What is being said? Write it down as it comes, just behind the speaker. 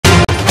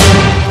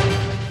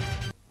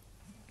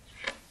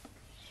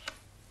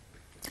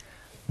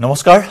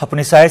নমস্কাৰ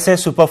আপুনি চাই আছে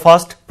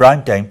সুপাৰফাষ্ট প্ৰাইম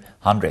টাইম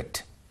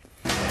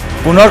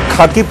 100 পুনৰ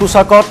খাকি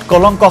পোছাকত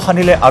কলংক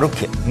হানিলে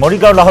আৰক্ষী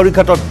মৰিগাঁও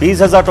লাহৰীঘাটত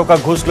 20000 টকা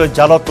ঘুষ লৈ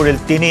জালত পৰিল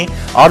তিনি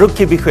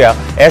আৰক্ষী বিষয়া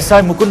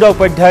এসআই মুকুন্দ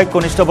উপাধ্যায়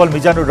কনিষ্টেবল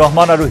মিজানুৰ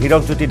ৰহমান আৰু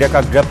হিৰকজ্যোতি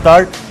ডেকাক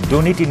গ্ৰেপ্তাৰ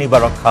দুৰ্নীতি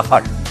নিবাৰক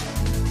হাহাৰ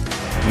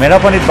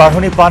মেৰাপানীত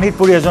বাঢ়নি পানীত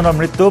পৰি এজনৰ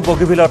মৃত্যু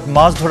বগীবিলত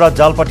মাছ ধৰা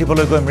জাল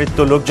পাতিবলৈ গৈ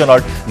মৃত্যু লোকজনৰ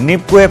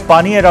নিপুৱে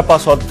পানী এৰা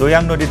পাছত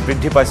দয়াং নদীত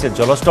বৃদ্ধি পাইছে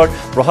জলস্তৰ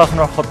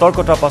প্ৰশাসনৰ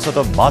সতৰ্কতাৰ পাছত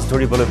মাছ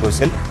ধৰিবলৈ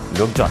গৈছিল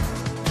লোকজন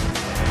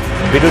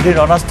বিৰোধীৰ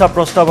অনাস্থা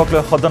প্ৰস্তাৱক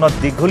লৈ সদনত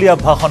দীঘলীয়া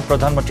ভাষণ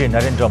প্ৰধানমন্ত্ৰী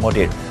নৰেন্দ্ৰ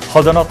মোদীৰ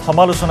সদনত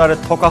সমালোচনাৰে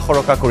থকা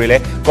সৰকা কৰিলে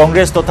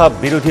কংগ্ৰেছ তথা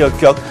বিৰোধী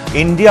ঐক্যক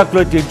ইণ্ডিয়াক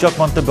লৈ তিৰ্যক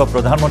মন্তব্য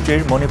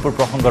প্ৰধানমন্ত্ৰীৰ মণিপুৰ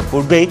প্ৰসংগৰ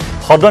পূৰ্বেই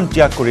সদন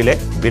ত্যাগ কৰিলে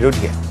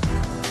বিৰোধীয়ে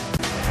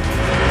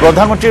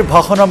প্ৰধানমন্ত্ৰীৰ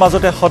ভাষণৰ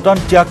মাজতে সদন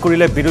ত্যাগ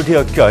কৰিলে বিৰোধী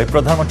ঐক্যই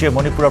প্ৰধানমন্ত্ৰীয়ে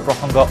মণিপুৰৰ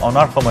প্ৰসংগ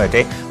অনাৰ সময়তে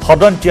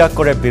সদন ত্যাগ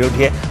কৰে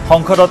বিৰোধীয়ে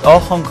সংসদত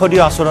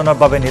অসংসদীয় আচৰণৰ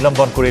বাবে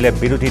নিলম্বন কৰিলে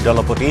বিৰোধী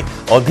দলপতি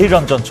অধীৰ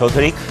ৰঞ্জন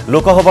চৌধুৰীক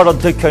লোকসভাৰ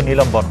অধ্যক্ষই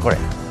নিলম্বন কৰে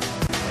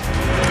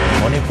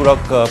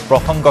মণিপুৰক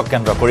প্ৰসংগ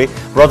কেন্দ্ৰ কৰি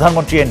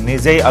প্ৰধানমন্ত্ৰীয়ে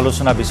নিজেই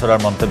আলোচনা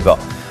বিচৰাৰ মন্তব্য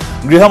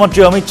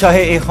গৃহমন্ত্ৰী অমিত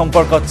শাহে এই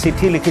সম্পৰ্কত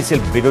চিঠি লিখিছিল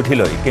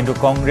বিৰোধীলৈ কিন্তু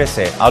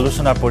কংগ্ৰেছে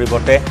আলোচনাৰ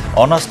পৰিৱৰ্তে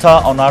অনাস্থা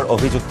অনাৰ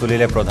অভিযোগ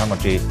তুলিলে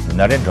প্ৰধানমন্ত্ৰী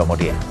নৰেন্দ্ৰ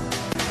মোদীয়ে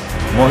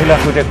মহিলাৰ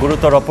সৈতে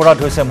গুৰুতৰ অপৰাধ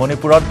হৈছে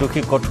মণিপুৰত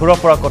দোষী কঠোৰৰ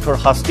পৰা কঠোৰ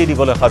শাস্তি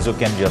দিবলৈ সাজু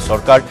কেন্দ্ৰীয়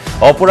চৰকাৰ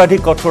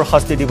অপৰাধীক কঠোৰ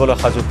শাস্তি দিবলৈ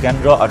সাজু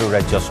কেন্দ্ৰ আৰু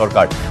ৰাজ্য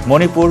চৰকাৰ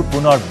মণিপুৰ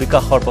পুনৰ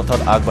বিকাশৰ পথত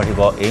আগবাঢ়িব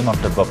এই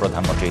মন্তব্য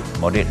প্ৰধানমন্ত্ৰী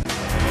মোদীৰ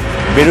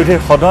বিৰোধীৰ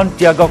সদন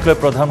ত্যাগক লৈ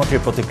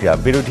প্ৰধানমন্ত্ৰীৰ প্ৰতিক্ৰিয়া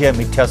বিৰোধীয়ে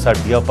মিথ্যাচাৰ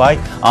বিয়পাই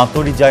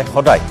আঁতৰি যায়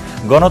সদায়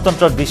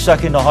গণতন্ত্ৰত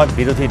বিশ্বাসী নহয়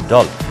বিৰোধী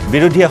দল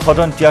বিৰোধীয়ে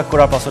সদন ত্যাগ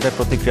কৰাৰ পাছতে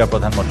প্ৰতিক্ৰিয়া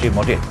প্ৰধানমন্ত্ৰী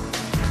মোদীৰ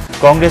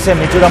কংগ্ৰেছে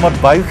মিজোৰামত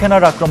বায়ু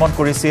সেনাৰ আক্ৰমণ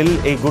কৰিছিল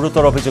এই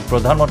গুৰুতৰ অভিযোগ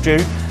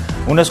প্ৰধানমন্ত্ৰীৰ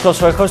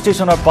 1966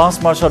 চনৰ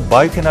 5 মাৰ্চত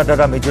বায়ু সেনাৰ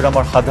দ্বাৰা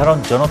মিজোৰামৰ সাধাৰণ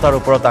জনতাৰ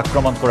ওপৰত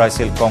আক্ৰমণ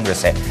কৰাইছিল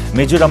কংগ্ৰেছে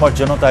মিজোৰামৰ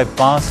জনতাই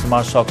 5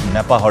 মাৰ্চক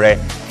নেপাহৰে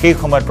সেই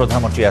সময়ত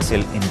প্ৰধানমন্ত্ৰী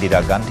আছিল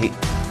ইন্দিৰা গান্ধী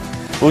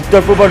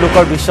উত্তৰ পূবৰ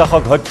লোকৰ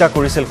বিশ্বাসক হত্যা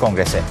কৰিছিল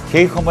কংগ্ৰেছে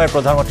সেই সময়ত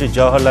প্ৰধানমন্ত্ৰী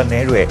জৱাহৰলাল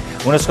নেহৰুৱে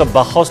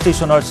 1962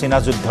 চনৰ চীনা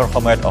যুদ্ধৰ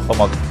সময়ত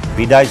অসমক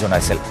বিদায়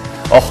জনাইছিল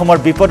অসমৰ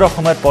বিপদৰ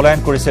সময়ত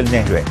পলায়ন কৰিছিল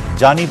নেহৰুৱে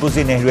জানি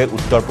বুজি নেহৰুৱে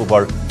উত্তৰ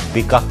পূবৰ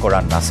বিকাশ কৰা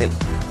নাছিল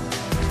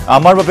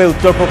আমাৰ বাবে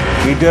উত্তৰ পূব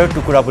হৃদয়ৰ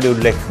টুকুৰা বুলি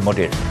উল্লেখ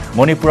মোদীৰ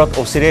মণিপুৰত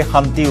অচিৰে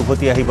শান্তি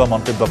উভতি আহিব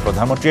মন্তব্য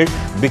প্ৰধানমন্ত্ৰীৰ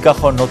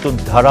বিকাশৰ নতুন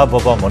ধাৰা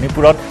বব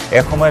মণিপুৰত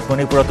এসময়ত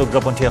মণিপুৰত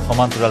উগ্ৰপন্থীয়ে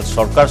সমান্তৰাল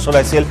চৰকাৰ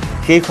চলাইছিল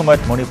সেই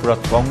সময়ত মণিপুৰত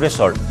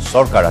কংগ্ৰেছৰ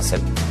চৰকাৰ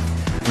আছিল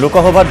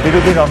লোকসভাত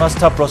বিৰোধীৰ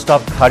অনাস্থা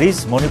প্ৰস্তাৱ খাৰিজ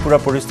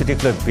মণিপুৰৰ পৰিস্থিতিক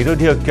লৈ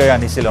বিৰোধী ঐক্যই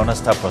আনিছিল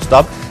অনাস্থা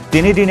প্ৰস্তাৱ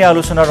তিনিদিনীয়া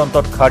আলোচনাৰ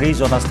অন্তত খাৰিজ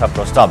অনাস্থা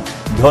প্ৰস্তাৱ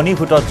ধনী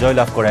ভোটত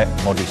জয়লাভ কৰে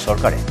মোদী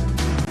চৰকাৰে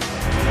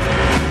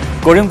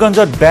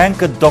কৰিমগঞ্জত বেংক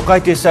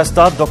ডকাইতিৰ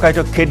চেষ্টা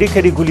ডকাইতক খেদি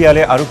খেদি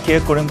গুলিয়ালে আৰক্ষীয়ে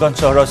কৰিমগঞ্জ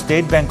চহৰৰ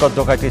ষ্টেট বেংকত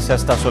ডকাইতিৰ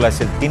চেষ্টা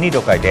চলাইছিল তিনি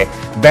ডকাইতে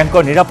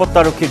বেংকৰ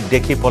নিৰাপত্তাৰক্ষীক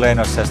দেখি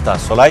পলায়নৰ চেষ্টা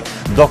চলাই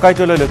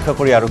ডকাইতলৈ লক্ষ্য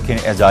কৰি আৰক্ষীৰ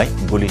এজাই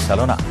গুলী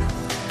চালনা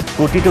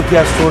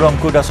কোটিটকীয়া চোৰ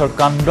অংকুৰ দাসৰ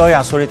কাণ্ডই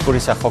আচৰিত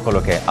কৰিছে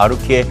সকলোকে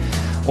আৰক্ষীয়ে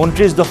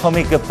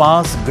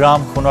 29.5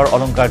 গ্ৰাম সোণৰ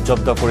অলংকাৰ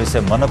জব্দ কৰিছে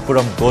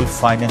মনপুৰম গোল্ড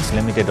ফাইনেন্স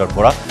লিমিটেডৰ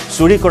পৰা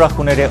চুৰি কৰা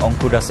সোণেৰে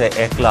অংকুৰ দাসে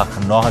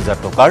 1,09,000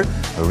 টকাৰ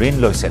ঋণ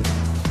লৈছিল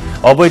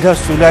অবৈধ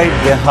চুলাই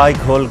দেহাই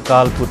ঘোল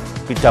কাল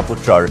পিতা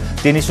পুত্ৰৰ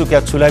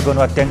তিনিচুকীয়াত চুলাই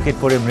বনোৱা টেংকিত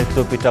পৰি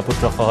মৃত্যু পিতা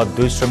পুত্ৰসহ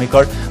 2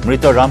 শ্ৰমিকৰ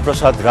মৃত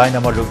ৰামপ্ৰসাদ ৰায়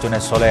নামৰ লোকজনে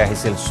চলাই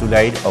আহিছিল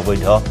চুলাইৰ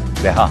অবৈধ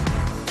বেহা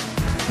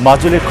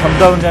মাজুলীৰ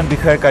খণ্ড উন্নয়ন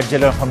বিষয়াৰ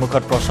কাৰ্যালয়ৰ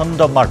সন্মুখত প্ৰচণ্ড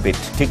মাৰপিট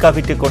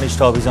ঠিকাভিত্তিক কনিষ্ঠ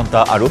অভিযন্তা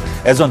আৰু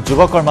এজন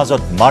যুৱকৰ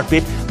মাজত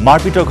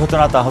মাৰপিটৰ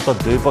ঘটনাত আহত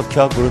দুয়োপক্ষ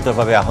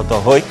গুৰুতৰভাৱে আহত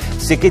হৈ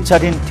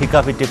চিকিৎসাধীন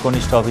ঠিকাভিত্তিক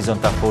কনিষ্ঠ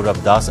অভিযন্তা সৌৰভ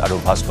দাস আৰু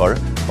ভাস্কৰ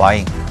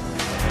পাইং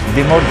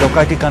ডিমৰ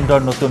ডকাইতি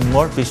কাণ্ডৰ নতুন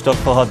মোৰ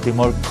পিষ্টলসহ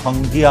ডিমৰ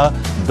খংগিয়া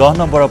 10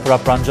 নম্বৰৰ পৰা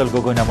প্ৰাঞ্জল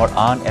গগৈ নামৰ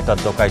আন এটা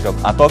ডকাইতক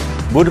আটক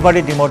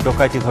বুধবাৰে ডিমৰ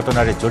ডকাইতি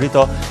ঘটনাৰে জড়িত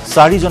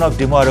 4 জনক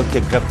ডিমো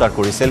আৰক্ষীয়ে গ্ৰেপ্তাৰ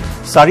কৰিছিল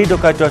 4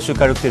 ডকাইতৰ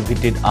স্বীকাৰোক্তিৰ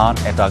ভিত্তিত আন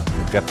এটা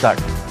গ্ৰেপ্তাৰ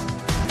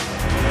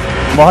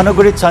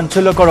মহানগৰীত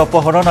চাঞ্চল্যকৰ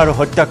অপহৰণ আৰু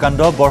হত্যাকাণ্ড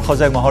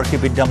বৰসজাই মহৰ্ষি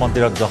বিদ্যা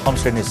মন্দিৰৰ 10ম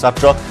শ্ৰেণীৰ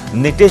ছাত্ৰ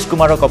নীতিশ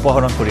কুমাৰক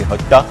অপহৰণ কৰি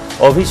হত্যা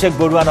অভিষেক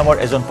বৰুৱা নামৰ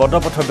এজন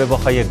পদপথৰ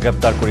ব্যৱসায়ীয়ে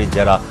গ্ৰেপ্তাৰ কৰি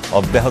জেৰা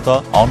অব্যাহত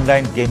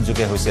অনলাইন গেম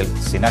যোগে হৈছিল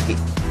চিনাকি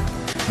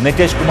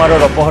নীতিশ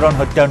কুমাৰৰ অপহৰণ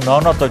হত্যাৰ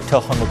ন তথ্য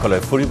সন্মুখলৈ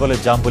ফুৰিবলৈ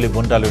যাম বুলি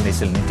বুন্দালৈ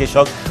নিছিল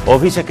নীতিশক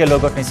অভিষেকে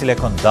লগত নিছিল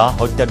এখন দা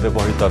হত্যাত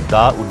ব্যৱহৃত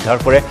দা উদ্ধাৰ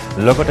কৰে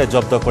লগতে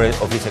জব্দ কৰে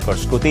অভিষেকৰ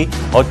স্কুটি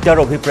হত্যাৰ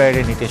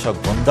অভিপ্ৰায়েৰে নীতিশক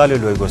বুন্দালৈ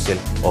লৈ গৈছিল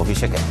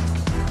অভিষেকে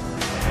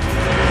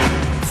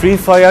ফ্ৰী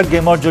ফায়াৰ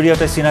গেমৰ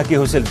জৰিয়তে চিনাকি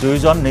হৈছিল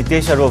দুইজন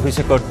নীতিশ আৰু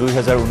অভিষেকৰ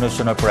 2019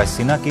 চনৰ পৰা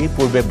চিনাকি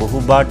পূৰ্বে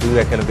বহুবাৰ দুই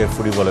একেলগে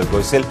ফুৰিবলৈ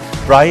গৈছিল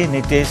প্ৰায়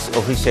নীতিশ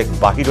অভিষেক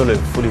বাহিৰলৈ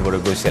ফুৰিবলৈ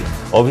গৈছিল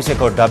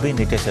অভিষেকৰ দাবী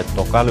নীতিশে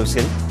টকা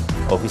লৈছিল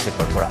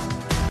অভিষেকৰ পৰা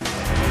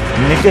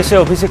নীতিশে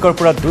অভিষেকৰ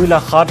পৰা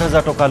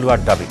 2,07,000 টকা লোৱাৰ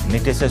দাবী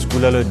নীতিশে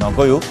স্কুললৈ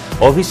নগৈও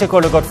অভিষেকৰ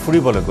লগত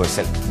ফুৰিবলৈ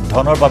গৈছিল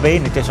ধনৰ বাবেই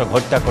নীতিশক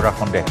হত্যা কৰাৰ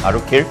সন্দেহ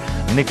আৰক্ষীৰ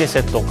নীতিশে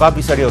টকা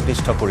বিচাৰি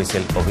অতিষ্ঠ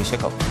কৰিছিল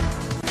অভিষেকক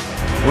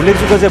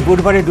উল্লেখযোগ্য যে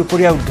বুধবাৰে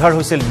দুপৰীয়া উদ্ধাৰ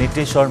হৈছিল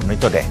নীতিশৰ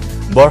মৃতদেহ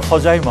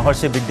বৰসজাই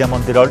মহৰ্ষি বিদ্যা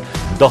মন্দিৰৰ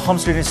 10ম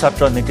শ্ৰেণীৰ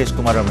ছাত্ৰ নীতিশ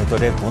কুমাৰৰ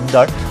মৃতদেহ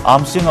বুন্দাৰ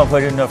আমচিং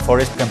অভয়াৰণ্যৰ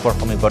ফৰেষ্ট কেম্পৰ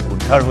সমীপত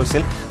উদ্ধাৰ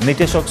হৈছিল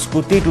নীতিশক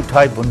স্কুটিত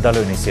উঠাই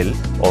বুন্দালৈ নিছিল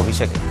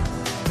অভিষেকে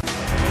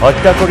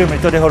হত্যা কৰি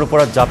মৃতদেহৰ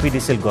ওপৰত জাপি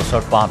দিছিল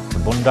গছৰ পাত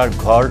বুন্দাৰ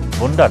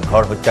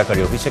ঘৰ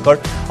হত্যাকাৰী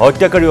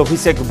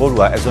অভিষেক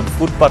বৰুৱা এজন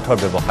ফুটপাথৰ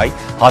ব্যৱসায়ী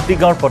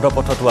হাতীগাঁৱৰ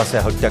পদপথতো আছে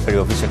হত্যাকাৰী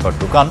অভিষেকৰ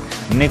দোকান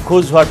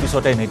নিখোজ হোৱাৰ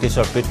পিছতে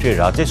নীতিশৰ পিতৃ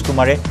ৰাজেশ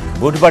কুমাৰে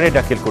বুধবাৰে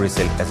দাখিল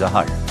কৰিছিল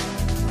এজাহাৰ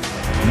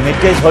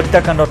নীতিশ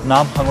হত্যাকাণ্ডত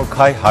নাম সাঙুৰ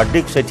খাই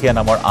হাৰ্দিক চেঠিয়া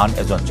নামৰ আন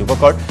এজন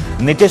যুৱকৰ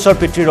নীতিশৰ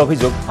পিতৃৰ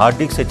অভিযোগ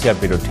হাৰ্দিক চেঠিয়াৰ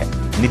বিৰুদ্ধে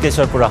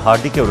নীতিশৰ পৰা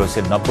হাৰ্দিকেও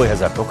লৈছিল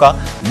 90,000 টকা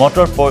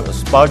মটৰ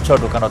স্পাৰ্টছৰ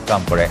দোকানত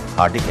কাম কৰে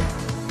হাৰ্দিকে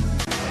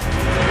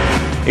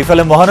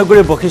ইফালে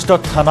মহানগৰীৰ বশিষ্ঠ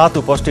থানাত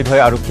উপস্থিত হৈ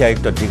আৰক্ষী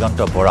আয়ুক্ত দিগন্ত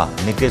বৰা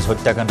নীতিশ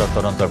হত্যাকাণ্ডৰ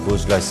তদন্তৰ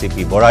বুজ লয়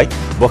চিপি বৰাই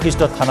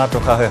বশিষ্ঠ থানাত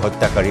ৰখা হৈ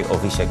হত্যাকাৰী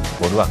অভিষেক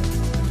বৰুৱা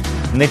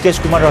নীতিশ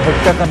কুমাৰৰ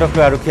হত্যাকাণ্ডক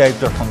লৈ আৰক্ষী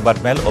আয়ুক্তৰ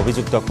সংবাদমেল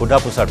অভিযুক্তক সোধা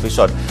পোছাৰ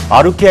পিছত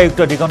আৰক্ষী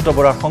আয়ুক্ত দিগন্ত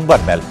বৰাৰ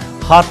সংবাদমেল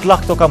 7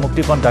 লাখ টকা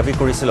মুক্তিপণ দাবী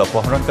কৰিছিল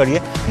অপহৰণকাৰীয়ে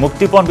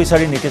মুক্তিপণ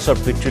বিচাৰি নীতিশৰ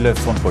পিতৃলৈ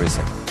ফোন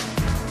কৰিছে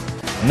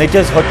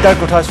নীতিশ হত্যাৰ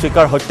কথা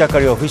স্বীকাৰ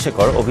হত্যাকাৰী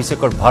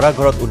অভিষেকৰ ভাড়া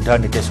ঘৰত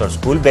উদ্ধাৰ নীতিশৰ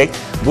স্কুল বেগ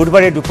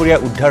বুধবাৰে দুপৰীয়া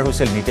উদ্ধাৰ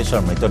হৈছিল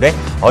নীতিশৰ মৃতদেহ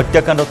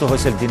হত্যাকাণ্ডটো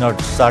হৈছিল দিনৰ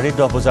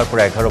 10:30 বজাৰ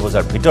পৰা 11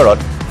 বজাৰ ভিতৰত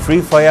ফ্ৰী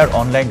ফায়াৰ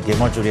অনলাইন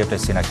গেমৰ জৰিয়তে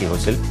চিনাকি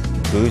হৈছিল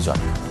দুয়োজন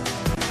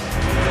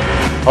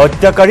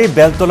হত্যাকাৰী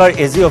বেলতলাৰ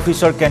এজি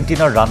অফিচৰ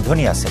কেণ্টিনৰ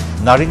ৰান্ধনী আছে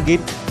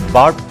নাৰিংগীত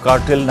বাৰ্ব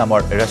কাৰ্টেল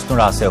নামৰ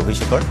ৰেষ্টুৰা আছে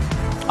অভিষেকৰ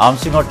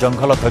আমচিঙৰ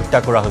জংঘলত হত্যা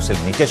কৰা হৈছিল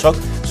নীতিশক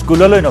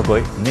স্কুললৈ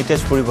নগৈ নীতিশ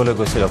ফুৰিবলৈ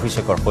গৈছিল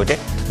অভিষেকৰ সৈতে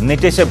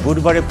নীতিশে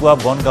বুধবাৰে পুৱা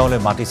বনগাঁৱলৈ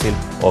মাতিছিল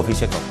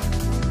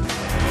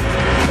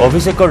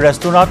অভিষেকৰ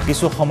ৰেষ্টুৰাত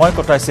কিছু সময়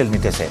কটাইছিল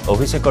নীতিশে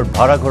অভিষেকৰ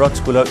ভাড়া ঘৰত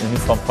স্কুলৰ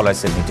ইউনিফৰ্ম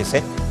সলাইছিল নীতিশে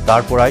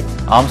তাৰ পৰাই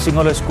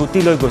আমচিঙলৈ স্কুটি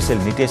লৈ গৈছিল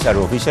নীতিশ আৰু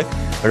অভিষেক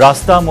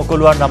ৰাস্তা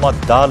মুকলোৱাৰ নামত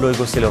দা লৈ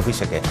গৈছিল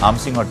অভিষেকে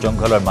আমচিঙৰ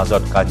জংঘলৰ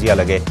মাজত কাজিয়া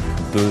লাগে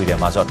দুয়োৰে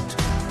মাজত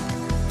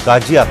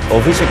কাজিয়াত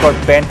অভিষেকৰ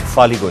পেণ্ট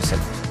ফালি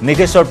গৈছিল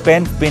নীতিশৰ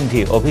পেণ্ট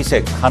পিন্ধি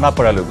অভিষেক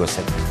খানাপাৰালৈ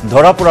গৈছিল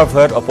ধৰা পৰাৰ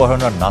ভয়ত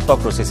অপহৰণৰ নাটক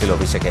ৰচিছিল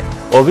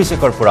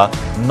অভিষেকৰ পৰা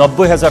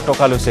 90,000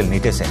 টকা লৈছিল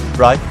নীতিশে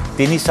প্ৰায়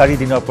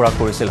 3-4 দিনৰ পৰা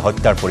কৰিছিল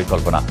হত্যাৰ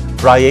পৰিকল্পনা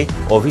প্ৰায়ে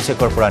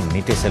অভিষেকৰ পৰা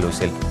নীতিশে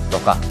লৈছিল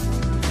টকা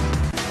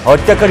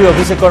হত্যাকাৰী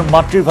অভিষেকৰ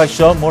মাতৃৰ ভাষ্য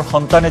মোৰ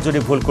সন্তানে যদি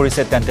ভুল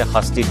কৰিছে তেন্তে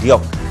শাস্তি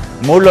দিয়ক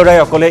মোৰ লৰাই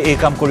অকলে এই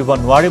কাম কৰিব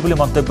নোৱাৰে বুলি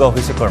মন্তব্য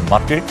অভিষেকৰ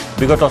মাতৃৰ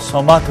বিগত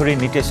 6 মাহ ধৰি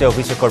নীতিশে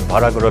অভিষেকৰ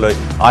ভাড়াঘৰলৈ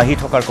আহি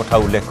থকাৰ কথা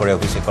উল্লেখ কৰে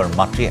অভিষেকৰ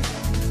মাতৃয়ে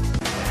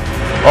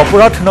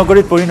অপৰাধ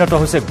নগৰীত পৰিণত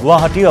হৈছে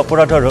গুৱাহাটী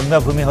অপৰাধৰ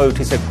ৰম্যভূমি হৈ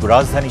উঠিছে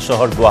ৰাজধানী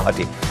চহৰ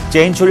গুৱাহাটী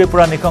চেইন চুৰিৰ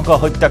পৰা নিকংক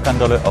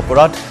হত্যাকাণ্ডলৈ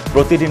অপৰাধ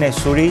প্ৰতিদিনে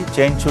চুৰি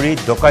চেইন চুৰি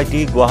ডকাইতি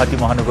গুৱাহাটী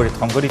মহানগৰীত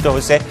সংঘটিত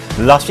হৈছে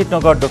লাচিত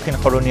নগৰ দক্ষিণ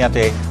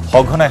সৰণীয়াতে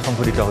সঘনাই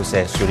সংঘটিত হৈছে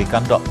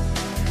চুৰিকাণ্ড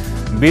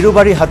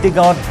বিৰুবাৰী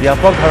হাতীগাঁৱত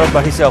ব্যাপক হাৰত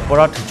বাঢ়িছে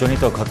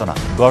অপৰাধজনিত ঘটনা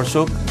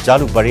গড়চুক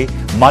জালুকবাৰী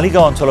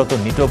মালিগাঁও অঞ্চলতো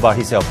নিতৌ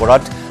বাঢ়িছে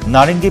অপৰাধ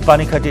নাৰিংগী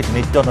পানীখাটিত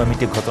নিত্য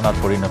নৈমিত্তিক ঘটনাত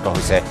পৰিণত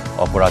হৈছে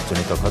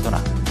অপৰাধজনিত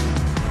ঘটনা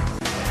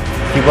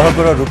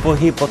শিৱসাগৰৰ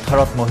ৰূপহী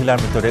পথাৰত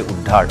মহিলাৰ মৃতদেহ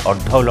উদ্ধাৰ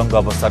অৰ্ধ উলংগ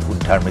অৱস্থাত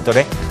উদ্ধাৰ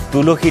মৃতদেহ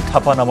তুলসী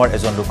থাপা নামৰ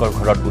এজন লোকৰ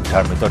ঘৰত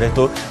উদ্ধাৰ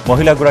মৃতদেহটো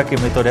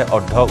মহিলাগৰাকীৰ মৃতদেহ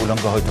অৰ্ধ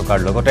উলংগ হৈ থকাৰ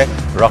লগতে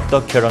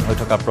ৰক্তক্ষৰণ হৈ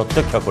থকা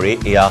প্ৰত্যক্ষ কৰি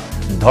এয়া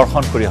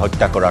ধৰ্ষণ কৰি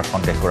হত্যা কৰাৰ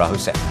সন্দেহ কৰা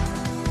হৈছে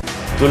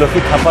তুলসী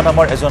থাপা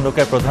নামৰ এজন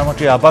লোকে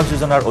প্ৰধানমন্ত্ৰী আৱাস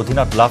যোজনাৰ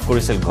অধীনত লাভ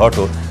কৰিছিল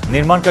ঘৰটো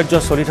নিৰ্মাণ কাৰ্য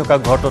চলি থকা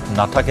ঘৰটোত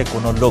নাথাকে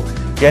কোনো লোক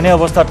তেনে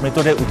অৱস্থাত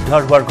মৃতদেহ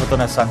উদ্ধাৰ হোৱাৰ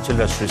ঘটনাই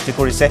চাঞ্চল্যৰ সৃষ্টি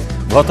কৰিছে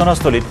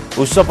ঘটনাস্থলীত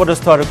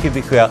উচ্চপদস্থ আৰক্ষী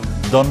বিষয়া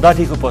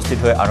দণ্ডাধীশ উপস্থিত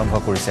হৈ আৰম্ভ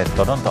কৰিছে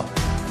তদন্ত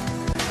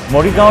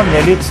মৰিগাঁৱৰ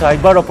নেলিত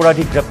চাইবাৰ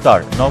অপৰাধী গ্ৰেপ্তাৰ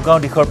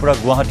নগাঁও দিশৰ পৰা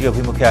গুৱাহাটী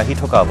অভিমুখে আহি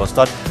থকা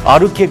অৱস্থাত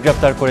আৰক্ষীয়ে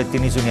গ্ৰেপ্তাৰ কৰে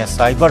 3জনীয়া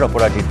চাইবাৰ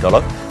অপৰাধীৰ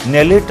দলক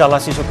নেলিৰ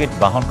তালাচী চকীত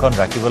বাহনখন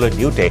ৰাখিবলৈ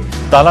দিওঁতে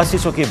তালাচী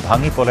চকী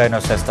ভাঙি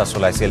পলায়নৰ চেষ্টা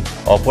চলাইছিল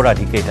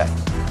অপৰাধীকেইটাই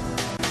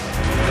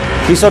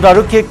পিছত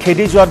আৰক্ষীয়ে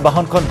খেদি যোৱাত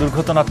বাহনখন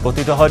দুৰ্ঘটনাত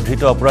পতিত হয়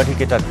ধৃত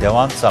অপৰাধীকেইটা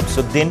দেৱান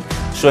শামছুদ্দিন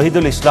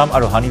শহীদুল ইছলাম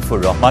আৰু হানিফুৰ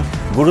ৰহমান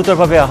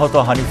গুৰুতৰভাৱে আহত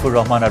হানিফুৰ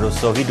ৰহমান আৰু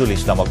শহীদুল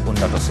ইছলামক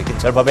উন্নত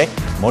চিকিৎসাৰ বাবে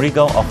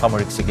মৰিগাঁও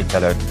অসামৰিক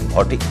চিকিৎসালয়ত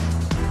ভৰ্তি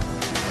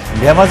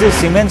ধেমাজিৰ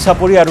চিমেণ্ট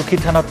চাপৰি আৰক্ষী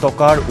থানাত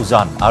টকাৰ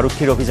উজান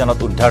আৰক্ষীৰ অভিযানত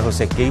উদ্ধাৰ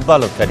হৈছে কেইবা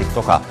লক্ষাধিক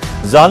টকা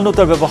জাল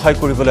নোটৰ ব্যৱসায়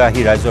কৰিবলৈ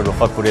আহি ৰাইজৰ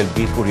ৰোষত পৰিল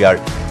বিহপুৰীয়াৰ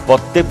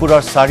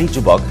পত্তেপুৰৰ 4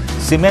 যুৱক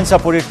চিমেণ্ট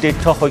চাপৰিৰ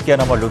তীৰ্থ শইকীয়া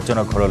নামৰ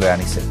লোকজনৰ ঘৰলৈ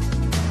আনিছিল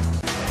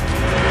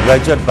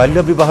ৰাজ্যত বাল্য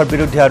বিবাহৰ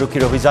বিৰুদ্ধে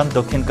আৰক্ষীৰ অভিযান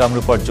দক্ষিণ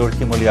কামৰূপৰ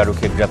জোৰশিমলী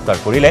আৰক্ষীয়ে গ্ৰেপ্তাৰ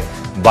কৰিলে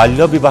বাল্য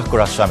বিবাহ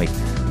কৰা স্বামীক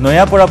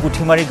নয়াপৰা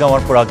পুঠিমাৰী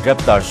গাঁৱৰ পৰা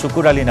গ্ৰেপ্তাৰ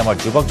শুকুৰ আলী নামৰ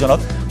যুৱকজনক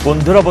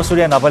 15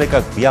 বছৰীয়া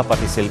নাবালিকাক বিয়া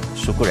পাতিছিল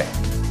শুকুৰে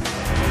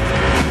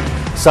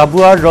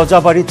সাবুয়াৰ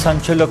ৰজাবাৰীত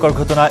চাঞ্চল্যকৰ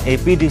ঘটনা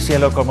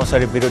এপিডিচিএলৰ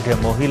কৰ্মচাৰীৰ বিৰুদ্ধে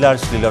মহিলাৰ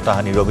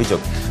শ্লীলতাহানিৰ অভিযোগ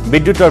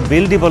বিদ্যুতৰ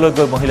বিল দিবলৈ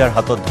গৈ মহিলাৰ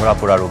হাতত ধৰা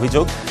পৰাৰ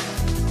অভিযোগ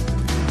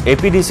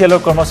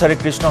এপিডিচিএলৰ কৰ্মচাৰী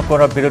কৃষ্ণ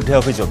কোঁৱৰৰ বিৰুদ্ধে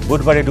অভিযোগ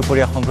বুধবাৰে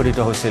দুপৰীয়া সংঘটিত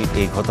হৈছিল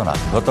এই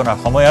ঘটনাৰ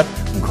সময়ত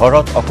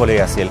ঘৰত অকলেই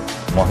আছিল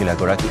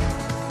মহিলাগৰাকী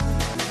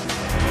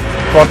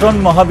কটন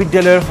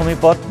মহাবিদ্যালয়ৰ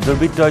সমীপত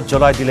দুৰ্বৃত্তই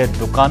জ্বলাই দিলে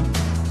দোকান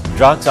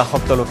ড্ৰাগছ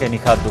আসক্ত লোকে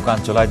নিশা দোকান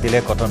জ্বলাই দিলে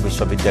কটন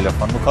বিশ্ববিদ্যালয়ৰ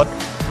সন্মুখত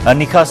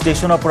নিশা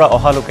ষ্টেচনৰ পৰা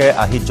অহা লোকে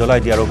আহি জ্বলাই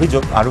দিয়াৰ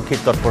অভিযোগ আৰক্ষীৰ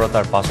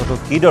তৎপৰতাৰ পাছতো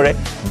কিদৰে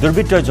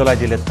দুৰ্বৃত্তই জ্বলাই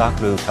দিলে তাক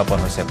লৈ উত্থাপন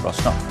হৈছে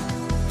প্ৰশ্ন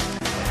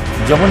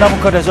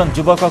যমুনামুখত এজন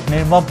যুৱকক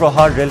নিৰ্মম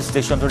প্ৰহাৰ ৰেল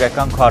ষ্টেচনটোৰ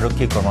একাংশ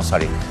আৰক্ষী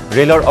কৰ্মচাৰী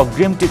ৰেলৰ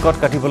অগ্ৰিম টিকট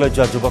কাটিবলৈ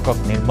যোৱা যুৱকক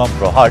নিৰ্মম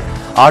প্ৰহাৰ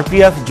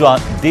আৰপিএফ জোৱান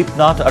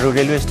দীপনাথ আৰু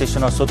ৰেলৱে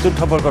ষ্টেচনৰ চতুৰ্থ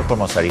বৰ্গৰ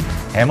কৰ্মচাৰী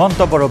হেমন্ত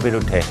বড়োৰ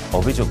বিৰুদ্ধে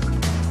অভিযোগ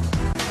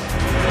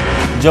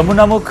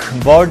যমুনামুখ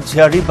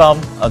বৰঝাৰিবাম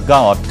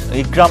গাঁৱত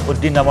ইক্ৰাম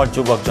উদ্দিন নামৰ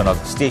যুৱকজনক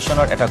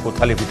ষ্টেচনৰ এটা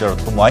কোঠালিৰ ভিতৰত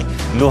সোমাই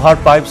লোহাৰ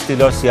পাইপ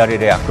ষ্টিলৰ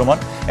চিয়াৰেৰে আক্ৰমণ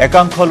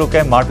একাংশ লোকে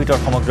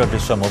মাৰপিটৰ সমগ্ৰ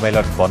দৃশ্য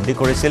মোবাইলত বন্দী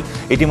কৰিছিল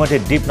ইতিমধ্যে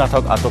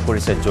দীপনাথক আটক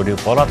কৰিছে যদিও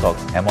পলাতক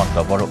হেমন্ত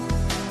বড়ো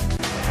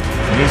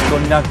নিজ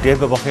কন্যাক দেহ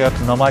ব্যৱসায়ত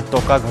নমাই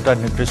টকা ঘটাৰ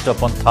নিৰ্দিষ্ট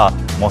পন্থা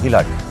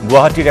মহিলাৰ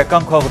গুৱাহাটীৰ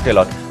একাংশ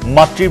হোটেলত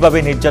মাতৃৰ বাবে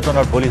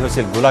নিৰ্যাতনৰ বলি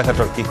হৈছিল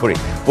গোলাঘাটৰ কিশোৰী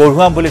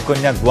পঢ়ুৱাম বুলি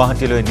কন্যাক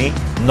গুৱাহাটীলৈ নি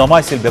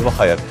নমাইছিল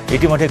ব্যৱসায়ত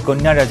ইতিমধ্যে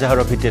কন্যাৰ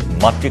এজাহাৰৰ ভিত্তিত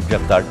মাতৃক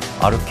গ্ৰেপ্তাৰ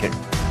আৰক্ষীৰ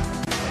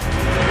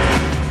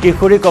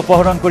কিশোৰীক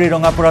অপহৰণ কৰি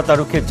ৰঙাপুৰত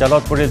আৰক্ষীৰ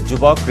জালত পৰিল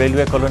যুৱক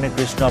ৰেলৱে কলনী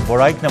কৃষ্ণ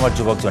বৰাইক নামৰ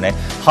যুৱকজনে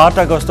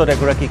 7 আগষ্টত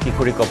এগৰাকী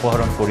কিশোৰীক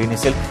অপহৰণ কৰি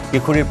নিছিল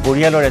কিশোৰীৰ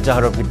পৰিয়ালৰ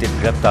এজাহাৰৰ ভিত্তিত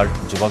গ্ৰেপ্তাৰ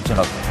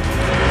যুৱকজনক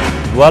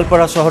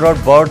গোৱালপাৰা চহৰৰ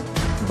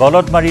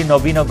বলদমাৰী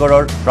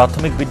নবীনগৰৰ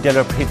প্ৰাথমিক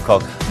বিদ্যালয়ৰ শিক্ষক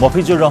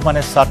মফিজুৰ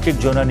ৰহমানে ছাত্ৰীক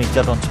যৌন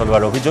নিৰ্যাতন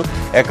চলোৱাৰ অভিযোগ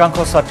একাংশ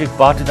ছাত্ৰীক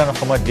পাঠদানৰ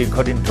সময়ত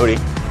দীৰ্ঘদিন ধৰি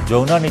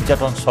যৌন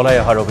নিৰ্যাতন চলাই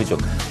অহাৰ অভিযোগ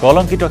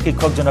কলংকিত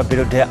শিক্ষকজনৰ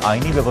বিৰুদ্ধে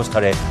আইনী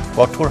ব্যৱস্থাৰে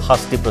কঠোৰ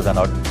শাস্তি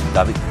প্ৰদানৰ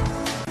দাবী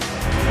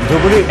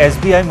ধুবুৰীৰ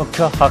SBI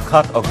মুখ্য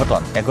শাখাত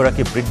অঘটন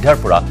এগৰাকী বৃদ্ধাৰ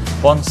পৰা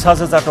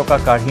 50,000 টকা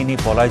কাঢ়ি নি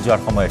পলাই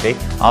যোৱাৰ সময়তে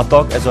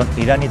আটক এজন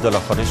ইৰানী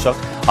দলৰ সদস্যক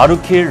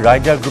আৰক্ষীৰ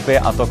ৰাইডাৰ গ্ৰুপে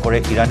আটক কৰে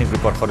ইৰানী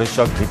গ্ৰুপৰ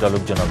সদস্যক ধৃত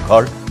লোকজনৰ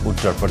ঘৰ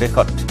উত্তৰ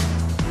প্ৰদেশত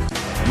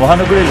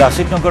মহানগৰীৰ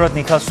লাচিত নগৰত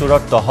নিশা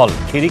চোৰৰ টহল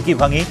খিৰিকী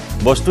ভাঙি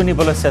বস্তু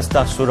নিবলৈ চেষ্টা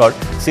চোৰৰ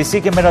চিচি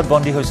কেমেৰাত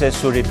বন্দী হৈছে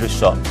চুৰিৰ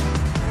দৃশ্য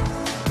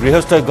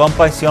গৃহস্থই গম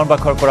পাই চিঞৰ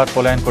বাখৰ কৰাত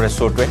পলায়ন কৰে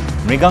চোৰটোৱে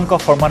মৃগাংক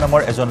শৰ্মা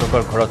নামৰ এজন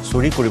লোকৰ ঘৰত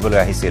চুৰি কৰিবলৈ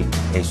আহিছিল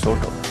এই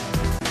চোৰটো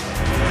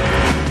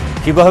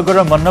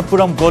শিৱসাগৰৰ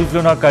মন্নপুৰম গোল্ড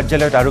লোনৰ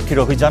কাৰ্যালয়ত আৰক্ষীৰ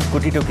অভিযান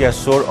কোটিটকীয়া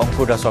চোৰ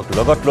অংকুৰ দাসক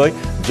লগত লৈ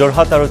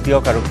যোৰহাট আৰু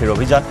তিয়ক আৰক্ষীৰ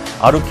অভিযান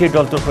আৰক্ষীৰ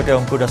দলটোৰ সৈতে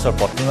অংকুৰ দাসৰ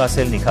পত্নীও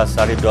আছিল নিশা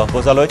 10:30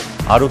 বজালৈ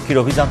আৰক্ষীৰ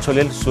অভিযান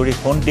চলিল চুৰি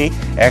খুন্দি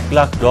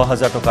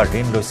 1,10,000 টকাৰ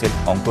ঋণ লৈছিল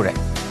অংকুৰে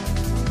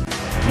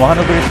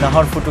মহানগৰীত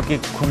নাহৰ ফুটুকি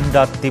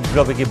খুন্দাত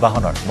তীব্ৰবেগী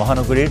বাহনৰ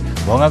মহানগৰীৰ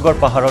ভঙাগড়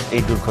পাহাৰত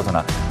এই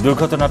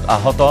দুৰ্ঘটনাত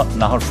আহত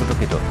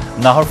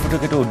নাহৰ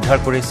ফুটুকিটো উদ্ধাৰ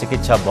কৰি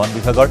চিকিৎসা বন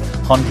বিভাগৰ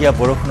সন্ধিয়া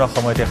বৰষুণৰ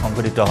সময়তে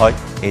সংঘটিত হয়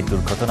এই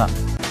দুৰ্ঘটনা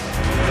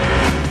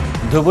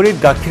ধুবুৰীত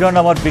গাখীৰৰ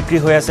নামত বিক্ৰী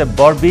হৈ আছে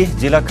বৰবিহ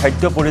জিলা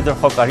খাদ্য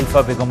পৰিদৰ্শক আৰিফা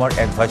বেগমৰ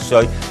এক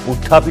ভাষ্যই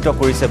উত্থাপিত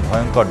কৰিছে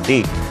ভয়ংকৰ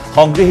দিশ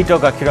সংগৃহীত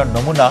গাখীৰৰ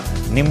নমুনা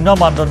নিম্ন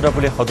মানদণ্ডৰ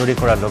বুলি সদৰি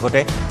কৰাৰ লগতে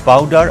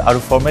পাউডাৰ আৰু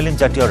ফৰ্মেলিন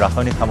জাতীয়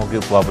ৰাসায়নিক সামগ্ৰী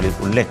পোৱা বুলি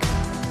উল্লেখ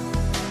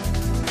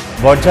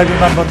বৰঝাৰ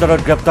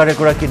বিমানবন্দৰত গ্ৰেপ্তাৰ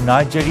এগৰাকী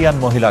নাইজেৰিয়ান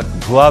মহিলাক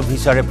ভুৱা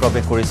ভিছাৰে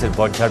প্ৰৱেশ কৰিছিল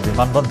বৰঝাৰ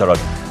বিমানবন্দৰত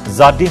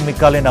জাদি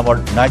মিকালে নামৰ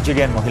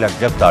নাইজেৰিয়ান মহিলাক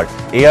গ্ৰেপ্তাৰ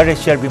এয়াৰ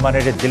এছিয়াৰ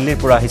বিমানেৰে দিল্লীৰ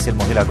পৰা আহিছিল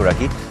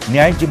মহিলাগৰাকী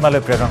ন্যায়িক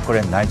জিম্মালৈ প্ৰেৰণ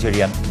কৰে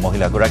নাইজেৰিয়ান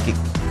মহিলাগৰাকীক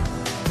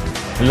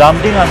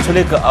লামডিং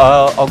আঞ্চলিক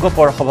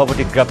অগপৰ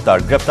সভাপতি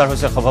গ্ৰেপ্তাৰ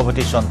হৈছে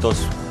সভাপতি সন্তোষ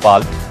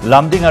পাল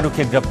লামডিং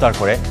আৰক্ষীয়ে গ্ৰেপ্তাৰ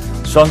কৰে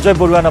সঞ্জয়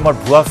বৰুৱা নামৰ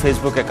ভুৱা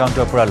ফেচবুক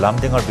একাউণ্টৰ পৰা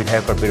লামডিঙৰ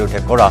বিধায়কৰ বিৰুদ্ধে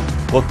কৰা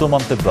কটু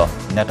মন্তব্য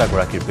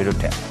নেতাগৰাকীৰ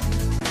বিৰুদ্ধে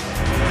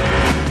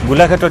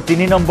গোলাঘাটৰ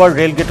 3 নম্বৰ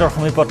ৰেল গেটৰ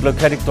সমীপত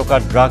লক্ষাধিক টকাৰ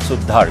ড্ৰাগছ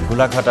উদ্ধাৰ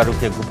গোলাঘাট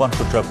আৰক্ষীয়ে গোপন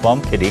সূত্ৰৰ পম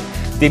খেদি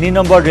 3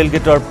 নম্বৰ ৰেল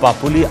গেটৰ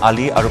পাপুলি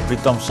আলী আৰু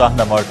প্ৰীতম শাহ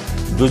নামৰ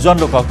দুজন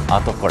লোকক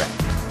আটক কৰে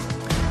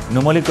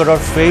নুমলীগড়ৰ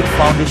ফেইথ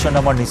ফাউণ্ডেশ্যন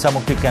নামৰ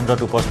নিচামুক্তি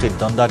কেন্দ্ৰত উপস্থিত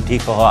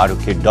দণ্ডাধীশসহ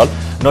আৰক্ষীৰ দল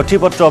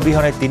নথিপত্ৰ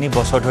অবিহনে 3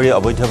 বছৰ ধৰি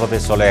অবৈধভাৱে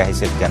চলাই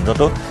আহিছিল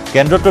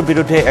কেন্দ্ৰটোৰ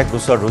বিৰুদ্ধে এক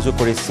গোচৰ ৰুজু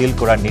কৰি সিল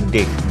কৰাৰ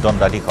নিৰ্দেশ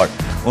দণ্ডাধীশৰ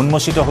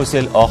উন্মোচিত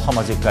হৈছিল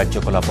অসামাজিক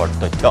কাৰ্যকলাপৰ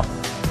তথ্য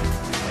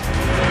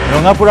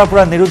ৰঙাপুৰাৰ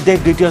পৰা নিৰুদ্দেশ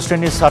দ্বিতীয়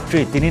শ্ৰেণীৰ ছাত্ৰী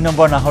 3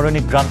 নম্বৰ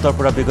নাহৰণি গ্ৰান্তৰ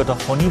পৰা বিগত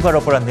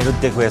শনিবাৰৰ পৰা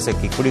নিৰুদ্দেশ হৈ আছে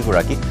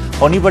কিশোৰীগৰাকী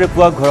শনিবাৰে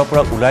পুৱা ঘৰৰ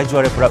পৰা ওলাই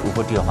যোৱাৰে পৰা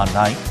উভতি অহা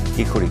নাই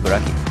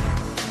কিশোৰীগৰাকী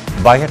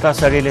বাইহেটা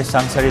চাৰিআলিৰ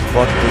চাংচাৰীত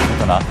পথ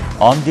দুৰ্ঘটনা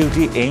অন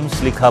ডিউটি এইমছ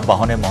লিখা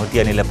বাহনে মহতি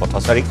আনিলে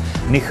পথচাৰীক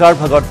নিশাৰ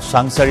ভাগত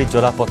চাংচাৰী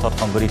জলাপথত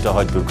সংঘটিত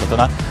হয়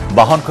দুৰ্ঘটনা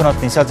বাহনখনত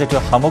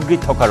নিচাজাতীয় সামগ্ৰী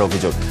থকাৰ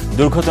অভিযোগ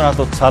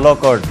দুৰ্ঘটনাটোত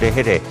চালকৰ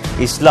দেহেৰে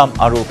ইছলাম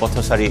আৰু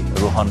পথচাৰী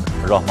ৰোহন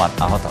ৰহমান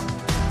আহত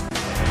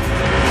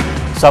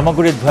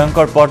সামগ্ৰীত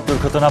ভয়ংকৰ পথ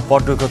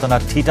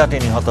দুৰ্ঘটনাত ঠিতাতে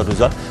নিহত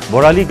দুজন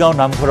বৰালী গাঁও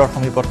নামঘৰৰ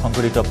সমীপত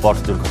সংঘটিত পথ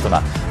দুৰ্ঘটনা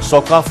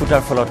চকা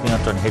ফুটাৰ ফলত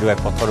নিয়ন্ত্ৰণ হেৰুৱাই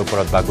পথৰ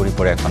ওপৰত বাগৰি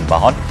পৰে এখন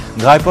বাহন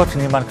ঘাইপথ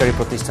নিৰ্মাণকাৰী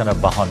প্ৰতিষ্ঠানৰ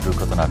বাহন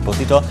দুৰ্ঘটনাত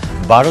পতিত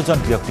 12জন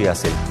ব্যক্তি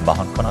আছিল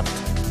বাহনখনত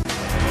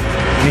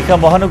নিশা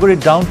মহানগৰীৰ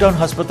ডাউনটাউন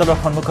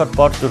হাস্পতালৰ সন্মুখত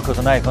পথ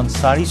দুৰ্ঘটনা এখন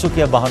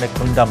 4-চকীয়া বাহনে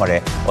খুন্দা মাৰে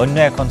অন্য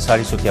এখন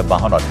 4-চকীয়া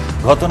বাহনত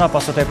ঘটনাৰ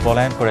পাছতে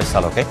পলায়ন কৰে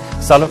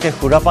চালকে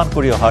সুৰাপান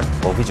কৰি অহাৰ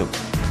অভিযোগ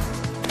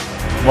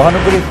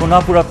মহানগৰীৰ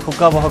সোণাপুৰত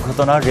থোকাবহ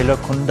ঘটনা ৰেলৰ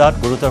খুন্দাত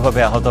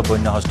গুৰুতৰভাৱে আহত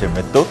বন্যহস্তীৰ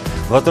মৃত্যু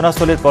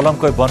ঘটনাস্থলীত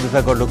পলমকৈ বন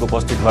বিভাগৰ লোক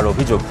উপস্থিত হোৱাৰ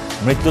অভিযোগ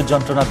মৃত্যুৰ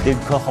যন্ত্ৰণাত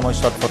দীৰ্ঘ সময়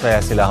ছটফটাই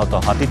আছিল আহত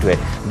হাতীটোৱে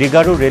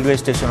ডিগাৰু ৰেলৱে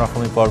ষ্টেচনৰ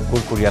সমীপৰ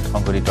কুৰকুৰিয়াত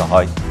সংঘটিত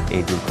হয়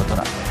এই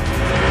দুৰ্ঘটনা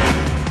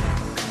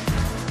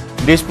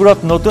দিশপুৰত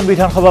নতুন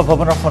বিধানসভা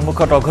ভৱনৰ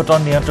সন্মুখত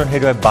অঘটন নিয়ন্ত্ৰণ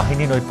হেৰুৱাই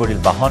বাহিনী নৈত পৰিল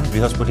বাহন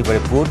বৃহস্পতিবাৰে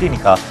পুৱতি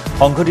নিশা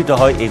সংঘটিত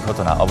হয় এই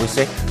ঘটনা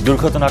অৱশ্যে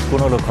দুৰ্ঘটনাত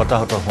কোনো লোক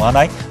হতাহত হোৱা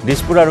নাই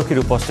দিশপুৰ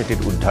আৰক্ষীৰ উপস্থিতিত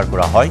উদ্ধাৰ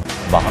কৰা হয়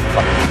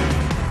বাহনখন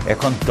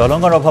এখন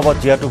দলঙৰ অভাৱত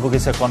জিয়াটো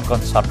ভুগিছে কণ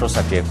ছাত্ৰ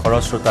ছাত্ৰীয়ে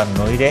খৰস্ৰোতা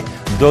নৈৰে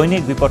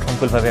দৈনিক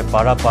বিপদসংকুলভাৱে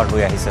পাৰ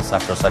হৈ আহিছে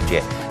ছাত্ৰ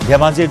ছাত্ৰীয়ে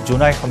ধেমাজিৰ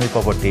জোনাই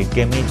সমীপৱৰ্তী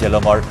কেমি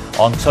জেলমৰ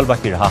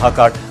অঞ্চলবাসীৰ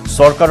হাহাকাৰ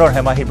চৰকাৰৰ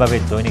হেমাহিৰ বাবে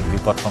দৈনিক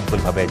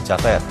বিপদসংকুলভাৱে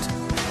যাতায়াত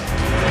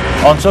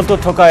অঞ্চলটোত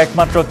থকা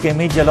একমাত্ৰ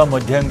কেমি জেলম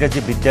মধ্য ইংৰাজী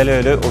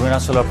বিদ্যালয়লৈ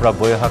অৰুণাচলৰ পৰা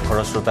বৈ অহা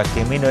খৰস্ৰোতা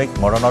কেমি নৈক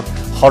মৰণত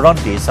শৰণ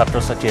দি ছাত্ৰ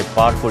ছাত্ৰীয়ে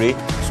পাৰ কৰি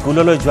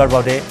স্কুললৈ যোৱাৰ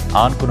বাবে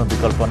আন কোনো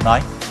বিকল্প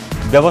নাই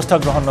ব্যৱস্থা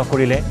গ্ৰহণ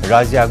নকৰিলে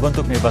ৰাজ্যে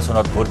আগন্তুক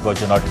নিৰ্বাচনত ভোট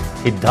বৰ্জনৰ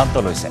সিদ্ধান্ত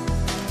লৈছে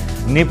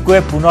নিপকোৱে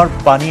পুনৰ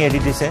পানী এৰি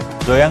দিছে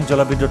দয়াং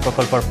জলবিদ্যুৎ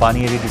প্ৰকল্পৰ পানী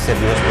এৰি দিছে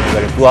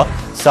বৃহস্পতিবাৰে পুৱা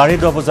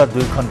 10:30 বজাত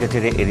দুইখন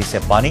গেটেৰে এৰিছে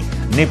পানী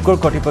নিপকোৰ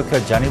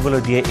কৰ্তৃপক্ষই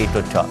জানিবলৈ দিয়ে এই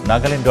তথ্য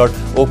নাগালেণ্ডৰ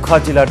ওখা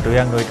জিলাৰ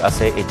দয়াং নৈত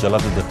আছে এই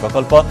জলবিদ্যুৎ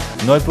প্ৰকল্প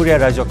নৈপুৰীয়া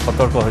ৰাইজক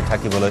সতৰ্ক হৈ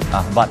থাকিবলৈ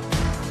আহ্বান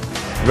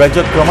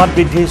ৰাজ্যত ক্ৰমাৎ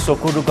বৃদ্ধি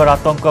চকুৰ ৰোগৰ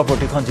আতংক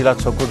প্ৰতিখন জিলাত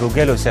চকুৰ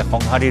ৰোগে লৈছে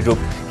সংহাৰী ৰোগ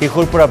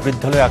শিশুৰ পৰা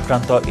বৃদ্ধলৈ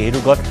আক্ৰান্ত এই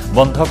ৰোগত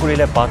বন্ধ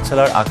কৰিলে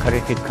পাঠশালাৰ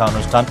আগশাৰীৰ শিক্ষা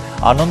অনুষ্ঠান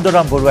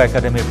আনন্দৰাম বৰুৱা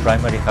একাডেমীৰ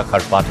প্ৰাইমাৰী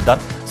শাখাৰ পাঠদান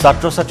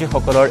ছাত্ৰ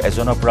ছাত্ৰীসকলৰ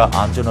এজনৰ পৰা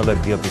আনজনলৈ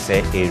বিয়পিছে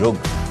এই ৰোগ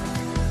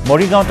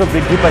মৰিগাঁৱতো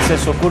বৃদ্ধি পাইছে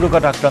চকুৰ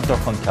ৰোগত আক্ৰান্তৰ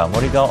সংখ্যা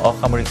মৰিগাঁও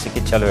অসামৰিক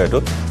চিকিৎসালয়তো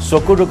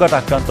চকুৰ ৰোগত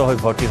আক্ৰান্ত হৈ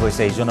ভৰ্তি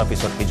হৈছে ইজনৰ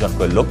পিছত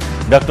সিজনকৈ লোক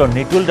ডক্টৰ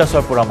নিতুল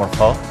দাসৰ পৰামৰ্শ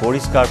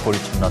পৰিষ্কাৰ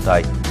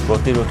পৰিচ্ছন্নতাই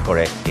প্ৰতিৰোধ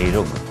কৰে এই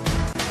ৰোগ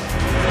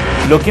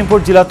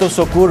লখিমপুৰ জিলাতো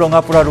চকু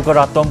ৰঙাপুৰা ৰোগৰ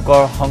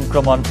আতংকৰ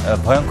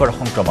ভয়ংকৰ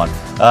সংক্ৰমণ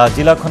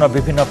জিলাখনৰ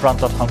বিভিন্ন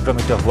প্ৰান্তত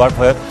সংক্ৰমিত হোৱাৰ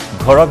ভয়ত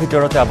ঘৰৰ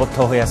ভিতৰতে আবদ্ধ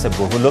হৈ আছে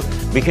বহু লোক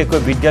বিশেষকৈ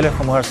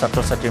বিদ্যালয়সমূহৰ ছাত্ৰ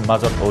ছাত্ৰীৰ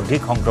মাজত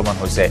অধিক সংক্ৰমণ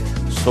হৈছে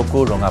চকু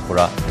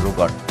ৰঙাপুৰা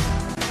ৰোগৰ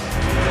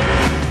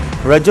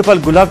ৰাজ্যপাল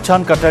গুলাব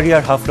চান্দ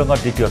কাটাৰিয়াৰ হাফলঙৰ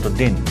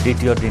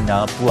দ্বিতীয় দিনা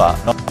পুৱা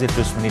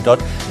 9:30 মিনিটত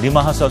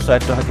ডিমা হাছাও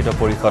স্বায়ত্তশাসিত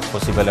পৰিষদ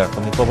সচিবালয়ৰ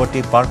সমীপৱৰ্তী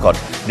পাৰ্কত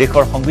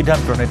দেশৰ সংবিধান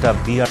প্ৰণেতা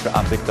বি.আৰ.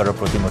 আম্বেদকাৰৰ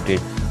প্ৰতিমূৰ্তিৰ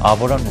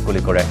আৱৰণ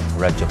মুকলি কৰে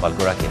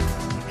ৰাজ্যপালগৰাকীয়ে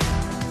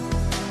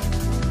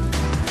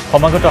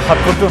সমাগত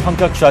 ৭৭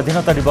 সংখ্যক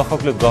স্বাধীনতা দিৱসক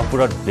লৈ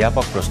গহপুৰত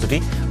ব্যাপক প্ৰস্তুতি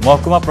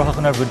মহকুমা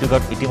প্ৰশাসনৰ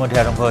উদ্যোগত ইতিমধ্যে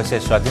আৰম্ভ হৈছে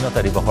স্বাধীনতা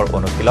দিৱসৰ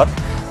অনুশীলন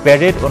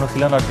পেৰেড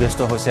অনুশীলনত ব্যস্ত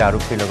হৈছে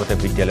আৰক্ষীৰ লগতে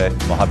বিদ্যালয়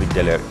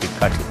মহাবিদ্যালয়ৰ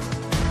শিক্ষাৰ্থী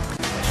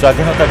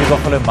স্বাধীনতা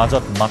দিৱসলৈ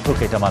মাজত মাথো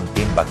কেইটামান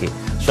দিন বাকী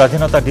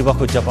স্বাধীনতা দিৱস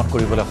উদযাপন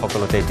কৰিবলৈ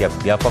সকলোতে এতিয়া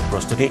ব্যাপক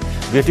প্ৰস্তুতি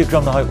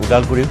ব্যতিক্ৰম নহয়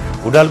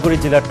ওদালগুৰি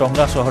জিলাৰ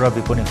টংলা চহৰৰ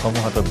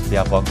বিপণীসমূহতো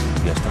ব্যাপক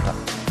ব্যস্ততা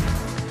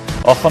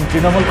অসম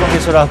তৃণমূল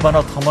কংগ্ৰেছৰ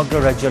আহ্বানত সমগ্ৰ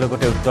ৰাজ্যৰ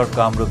লগতে উত্তৰ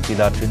কামৰূপ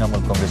জিলা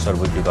তৃণমূল কংগ্ৰেছৰ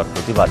উদ্যোগত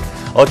প্ৰতিবাদ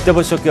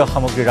অত্যাৱশ্যকীয়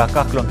সামগ্ৰীৰ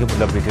আকাশলংঘী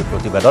মূল্য বৃদ্ধিৰ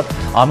প্ৰতিবাদত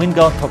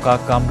আমিনগাঁৱত থকা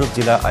কামৰূপ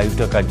জিলা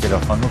আয়ুক্ত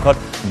কাৰ্যালয়ৰ সন্মুখত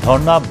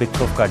ধৰ্ণা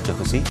বিক্ষোভ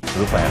কাৰ্যসূচী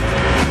ৰূপায়ণ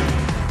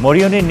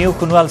মৰিয়নিৰ নিউ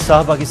সোণোৱাল চাহ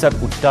বাগিচাত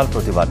উত্তাল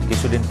প্ৰতিবাদ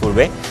কিছুদিন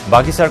পূৰ্বে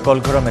বাগিচাৰ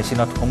কলঘৰৰ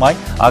মেচিনত সোমাই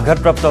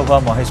আঘাতপ্ৰাপ্ত হোৱা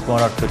মহেশ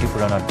কোঁৱৰৰ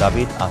ক্ষতিপূৰণৰ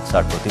দাবীত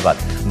আচাৰ প্ৰতিবাদ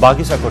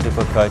বাগিচা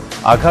কৰ্তৃপক্ষই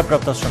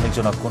আঘাতপ্ৰাপ্ত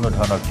শ্ৰমিকজনক কোনো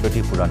ধৰণৰ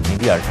ক্ষতিপূৰণ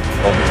নিদিয়াৰ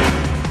অভিযোগ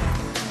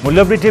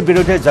মূল্যবৃদ্ধিৰ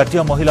বিৰুদ্ধে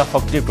জাতীয় মহিলা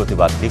শক্তিৰ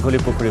প্ৰতিবাদ দীঘলী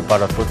পুখুৰীৰ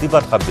পাৰত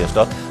প্ৰতিবাদ সাব্যস্ত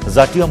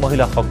জাতীয়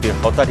মহিলা শক্তিৰ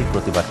শতাধিক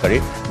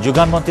প্ৰতিবাদকাৰীৰ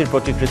যোগান মন্ত্ৰীৰ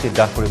প্ৰতিকৃতি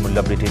দাহ কৰি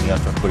মূল্যবৃদ্ধি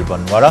নিয়ন্ত্ৰণ কৰিব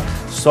নোৱাৰা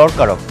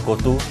চৰকাৰক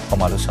কটু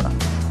সমালোচনা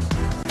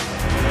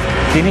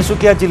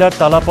তিনিচুকীয়া জিলাৰ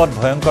তালাপত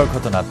ভয়ংকৰ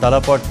ঘটনা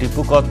তালাপৰ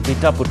টিপুকত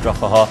পিতা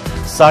পুত্ৰসহ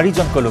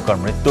 4জনকৈ লোকৰ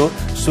মৃত্যু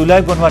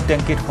চুলাই বনোৱা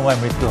টেংকিত সোমাই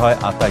মৃত্যু হয়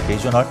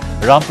আটাইকেইজনৰ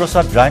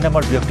ৰামপ্ৰসাদ ৰায়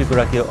নামৰ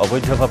ব্যক্তিগৰাকীয়ে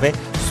অবৈধভাৱে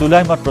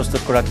চুলাই মদ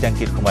প্ৰস্তুত কৰা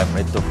টেংকিত সোমাই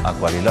মৃত্যুক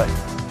আঁকোৱালি লয়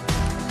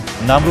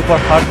নামৰূপৰ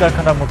সাৰ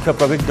কাৰখানাৰ মুখ্য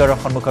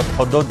প্ৰৱেশদ্বাৰৰ সন্মুখত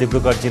সদৌ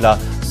ডিব্ৰুগড় জিলা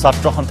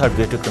ছাত্ৰ সন্থাৰ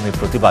ব্যতিক্ৰমী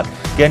প্ৰতিবাদ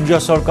কেন্দ্ৰীয়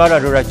চৰকাৰ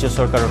আৰু ৰাজ্য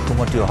চৰকাৰৰ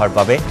সুমতি অহাৰ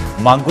বাবে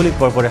মাংগলিক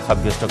পৰ্বৰে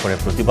সাব্যস্ত কৰে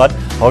প্ৰতিবাদ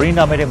হৰি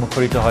নামেৰে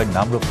মুখৰিত হয়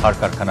নামৰূপ সাৰ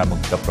কাৰখানাৰ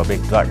মুখ্য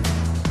প্ৰৱেশদ্বাৰ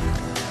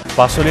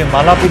পাচলিৰ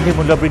মালা পিন্ধি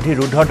মূল্যবৃদ্ধি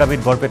ৰোধৰ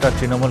দাবীত বৰপেটাত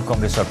তৃণমূল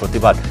কংগ্ৰেছৰ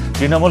প্ৰতিবাদ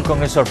তৃণমূল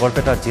কংগ্ৰেছৰ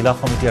বৰপেটা জিলা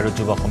সমিতি আৰু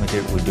যুৱ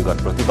সমিতিৰ উদ্যোগত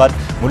প্ৰতিবাদ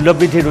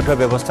মূল্যবৃদ্ধি ৰোধৰ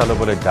ব্যৱস্থা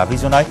ল'বলৈ দাবী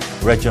জনাই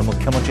ৰাজ্যৰ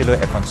মুখ্যমন্ত্ৰীলৈ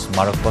এখন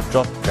স্মাৰক পত্ৰ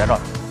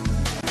প্ৰেৰণ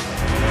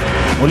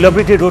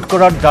মূল্যবৃদ্ধি ৰোধ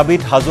কৰাৰ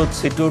দাবীত হাজোত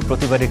চিটুৰ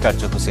প্ৰতিবাদী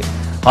কাৰ্যসূচী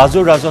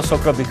হাজোৰ ৰাজহ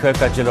চক্ৰ বিষয়াৰ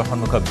কাৰ্যালয়ৰ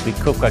সন্মুখত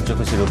বিক্ষোভ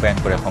কাৰ্যসূচী ৰূপায়ণ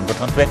কৰে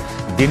সংগঠনটোৱে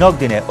দিনক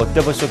দিনে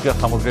অত্যাৱশ্যকীয়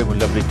সামগ্ৰীৰ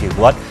মূল্যবৃদ্ধি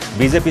হোৱাত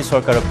বিজেপি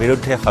চৰকাৰৰ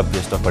বিৰুদ্ধে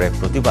সাব্যস্ত কৰে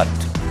প্ৰতিবাদ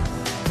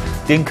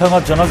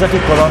টিংখাঙত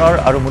জনজাতিকৰণৰ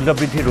আৰু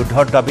মূল্যবৃদ্ধি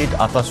ৰোধৰ দাবীত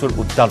আটাচুৰ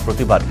উত্তাল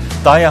প্ৰতিবাদ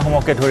টাই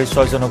আহোমকে ধৰি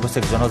 6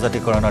 জনগোষ্ঠীক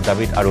জনজাতিকৰণৰ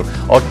দাবীত আৰু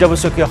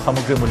অত্যাৱশ্যকীয়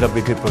সামগ্ৰীৰ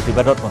মূল্যবৃদ্ধিৰ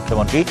প্ৰতিবাদত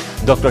মুখ্যমন্ত্ৰী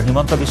ডক্টৰ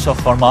হিমন্ত বিশ্ব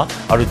শৰ্মা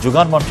আৰু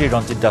যোগান মন্ত্ৰী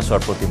ৰঞ্জিত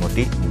দাসৰ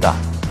প্ৰতিমূৰ্তি দাহ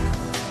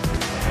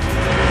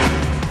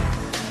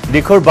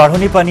দিখৰ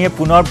বাঢ়নি পানীয়ে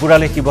পুনৰ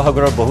বুঢ়ালে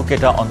শিৱসাগৰৰ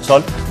বহুকেইটা অঞ্চল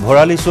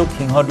ভৰালিচুক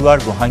সিংহদুৱাৰ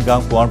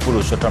গোহাইগাঁও কোঁৱৰপুৰ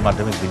উচ্চতৰ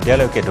মাধ্যমিক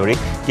বিদ্যালয়কে ধৰি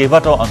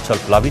কেইবাটাও অঞ্চল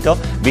প্লাবিত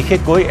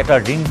বিশেষকৈ এটা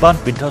ৰিং বান্ধ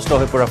বিধ্বস্ত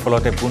হৈ পৰাৰ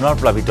ফলতে পুনৰ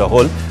প্লাবিত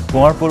হ'ল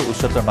কোঁৱৰপুৰ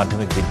উচ্চতৰ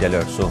মাধ্যমিক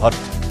বিদ্যালয়ৰ চৌহদ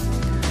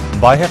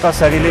বাইহাটা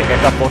চাৰিআলিৰ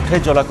এটা পথে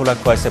জলাকলা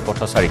খুৱাইছে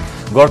পথচাৰীক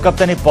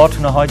গড়কাপ্তানি পথ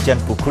নহয় যেন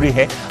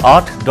পুখুৰীহে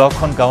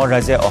 8-10খন গাঁৱৰ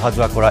ৰাইজে অহা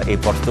যোৱা কৰা এই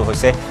পথটো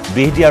হৈছে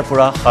বিহদিয়াৰ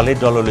পৰা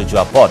খালেদললৈ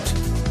যোৱা পথ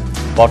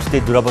পথটি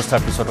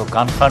দুৰৱস্থাৰ পিছতো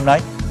কাণসাৰ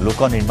নাই লোক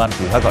নিৰ্মাণ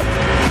বিভাগত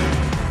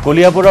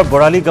কলিয়াবৰৰ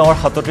বৰালি গাঁৱৰ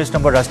 ৩৭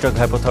 নম্বৰ ৰাষ্ট্ৰীয়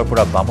ঘাইপথৰ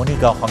পৰা বামুণী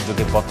গাঁও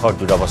সংযোগী পথৰ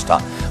দুৰৱস্থা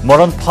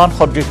মৰণ ফান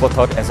সদৃশ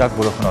পথত এজাক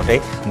বৰষুণতে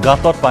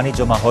গাঁতত পানী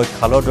জমা হৈ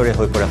খালৰ দৰে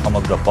হৈ পৰে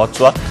সমগ্ৰ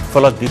পথছোৱা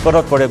ফলত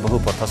বিপদত পৰে বহু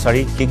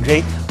পথচাৰী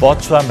শীঘ্ৰেই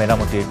পথছোৱা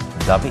মেৰামতিৰ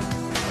দাবী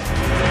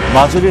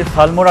মাজুলীৰ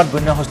শালমৰাত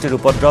বন্যহস্তীৰ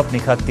উপদ্ৰৱ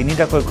নিশা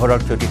 ৩টাকৈ ঘৰৰ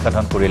ক্ষতি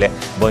সাধন কৰিলে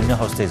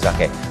বন্যহস্তীৰ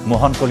জাকে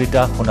মোহন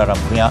কলিতা সোণাৰাম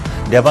ভূঞা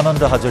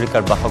দেৱানন্দ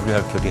হাজৰিকাৰ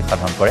বাসগৃহৰ ক্ষতি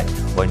সাধন কৰে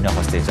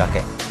বন্যহস্তীৰ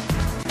জাকে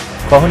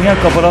খহনীয়াৰ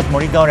কবলত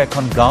মৰিগাঁৱৰ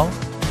এখন গাঁও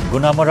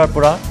গুণামৰাৰ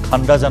পৰা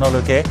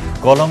খান্দাজানলৈকে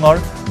কলঙৰ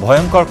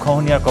ভয়ংকৰ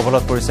খহনীয়াৰ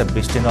কবলত পৰিছে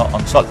বিস্তীৰ্ণ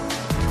অঞ্চল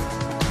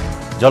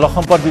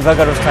জলসম্পদ বিভাগ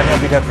আৰু স্থানীয়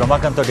বিধায়ক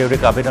ৰমাকান্ত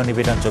দেউৰীক আবেদন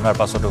নিবেদন জনাৰ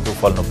পাছতো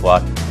সুফল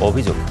নোপোৱাৰ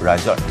অভিযোগ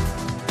ৰাইজৰ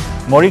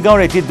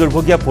মৰিগাঁৱৰ এটি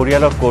দুৰ্ভগীয়া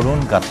পৰিয়ালৰ কৰুণ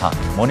গাথা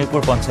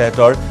মণিপুৰ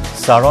পঞ্চায়তৰ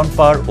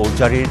চাৰণপাৰ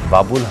ঔজাৰীৰ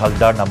বাবুল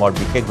হালদাৰ নামৰ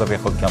বিশেষভাৱে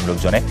সক্ষম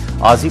লোকজনে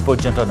আজি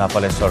পৰ্যন্ত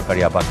নাপালে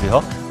চৰকাৰী আৱাসগৃহ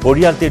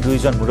পৰিয়ালটিৰ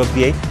দুইজন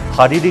মুৰব্বীয়ে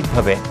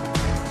শাৰীৰিকভাৱে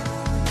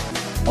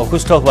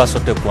অসুস্থ হোৱা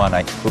সত্ত্বেও পোৱা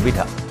নাই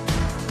সুবিধা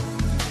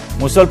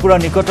মুছলপুৰৰ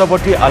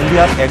নিকটৱৰ্তী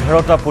আলিয়াত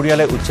 11টা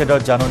পৰিয়ালে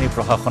উচ্ছেদৰ জাননী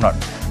প্ৰশাসনৰ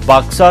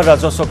বাক্সা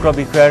ৰাজচক্ৰ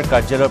বিষয়াৰ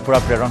কাৰ্যালয়ৰ পৰা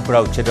প্ৰেৰণ কৰা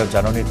উচ্ছেদৰ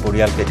জাননীৰ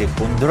পৰিয়ালকেইটিক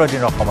 15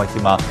 দিনৰ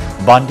সময়সীমা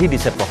বান্ধি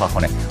দিছে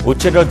প্ৰশাসনে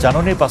উচ্ছেদৰ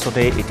জাননীৰ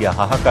পাছতে এতিয়া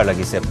হাহাকাৰ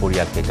লাগিছে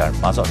পৰিয়ালকেইটাৰ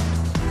মাজত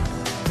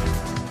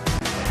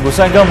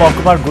গোসাইগাঁও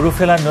মহকুমাৰ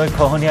গুৰুফেলা নৈ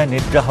খহনীয়াই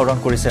নিদ্ৰা হৰণ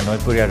কৰিছে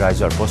নৈপৰীয়া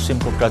ৰাইজৰ পশ্চিম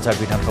কোকৰাঝাৰ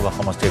বিধানসভা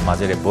সমষ্টিৰ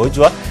মাজেৰে বৈ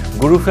যোৱা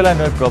গুৰুফেলা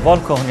নৈৰ প্ৰবল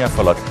খহনীয়াৰ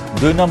ফলত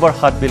 2 নম্বৰ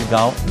হাতবিল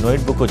গাঁও নৈৰ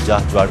বুকুত জাহ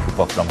যোৱাৰ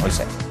উপক্ৰম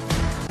হৈছে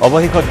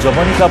অৱশেষত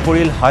জমনিকা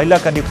পৰিল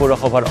হাইলাকান্দি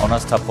পৌৰসভাৰ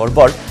অনাস্থা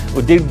পৰ্বৰ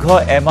দীৰ্ঘ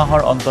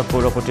এমাহৰ অন্তত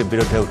পৌৰপতিৰ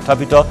বিৰুদ্ধে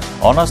উত্থাপিত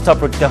অনাস্থা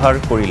প্ৰত্যাহাৰ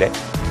কৰিলে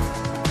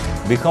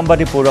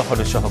বিসম্বাদী পৌৰ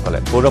সদস্যসকলে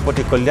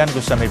পৌৰপতি কল্যাণ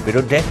গোস্বামীৰ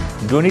বিৰুদ্ধে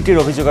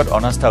দুৰ্নীতিৰ অভিযোগত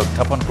অনাস্থা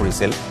উত্থাপন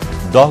কৰিছিল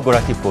 10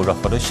 গৰাকী পৌৰ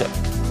সদস্যই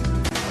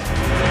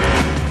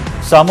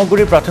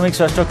সামগুৰি প্ৰাথমিক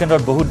স্বাস্থ্য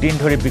কেন্দ্ৰত বহুত দিন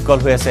ধৰি বিকল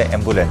হৈ আছে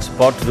এম্বুলেন্স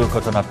পথ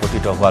দুৰ্ঘটনাত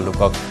পতিত হোৱা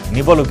লোকক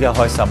নিবলগীয়া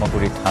হয়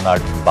সামগুৰি থানাৰ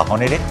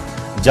বাহনেৰে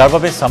যাৰ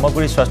বাবে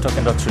সামগুৰি স্বাস্থ্য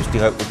কেন্দ্ৰত সৃষ্টি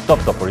হয়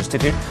উত্তপ্ত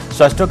পৰিস্থিতিৰ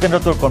স্বাস্থ্য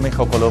কেন্দ্ৰটোৰ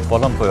কৰ্মীসকলেও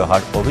পলমকৈ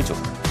অহাৰ অভিযোগ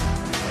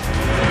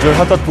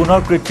যোৰহাটত পুনৰ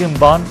কৃত্ৰিম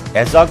বান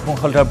এজাক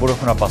মুখলধাৰ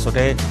বৰষুণৰ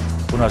পাছতে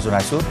পুনৰ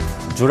জনাইছো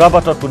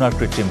যোৰাবাটত পুনৰ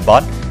কৃত্ৰিম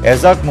বান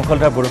এজাক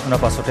মুখলধাৰ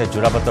বৰষুণৰ পাছতে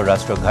যোৰাবাটৰ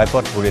ৰাষ্ট্ৰীয়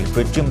ঘাইপথ পৰিল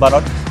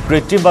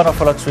কৃত্ৰিম বানৰ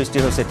ফলত সৃষ্টি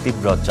হৈছে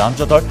তীব্ৰ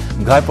যান-জঁটৰ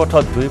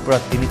ঘাইপথত 2 পৰা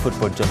 3 ফুট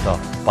পৰ্যন্ত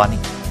পানী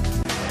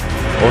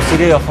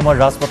অচিৰে অসমৰ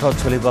ৰাজপথত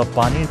চলিব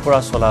পানীৰ পৰা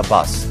চলা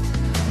বাছ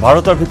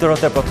ভাৰতৰ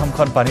ভিতৰতে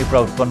প্ৰথমখন পানীৰ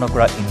পৰা উৎপন্ন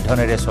কৰা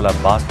ইন্ধনেৰে চলা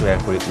বাছ তৈয়াৰ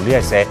কৰি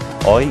উলিয়াইছে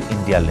অইল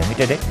ইণ্ডিয়া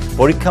লিমিটেডে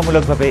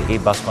পৰীক্ষামূলকভাৱে এই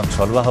বাছখন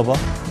চলোৱা হ'ব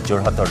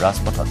যোৰহাটৰ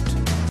ৰাজপথত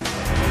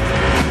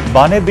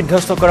বানে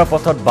বিধ্বস্ত কৰা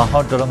পথত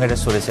বাঁহৰ দলঙেৰে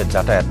চলিছে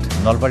যাতায়াত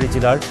নলবাৰী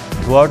জিলাৰ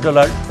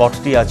গুৱাৰডলাৰ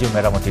পথটি আজিও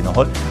মেৰামতি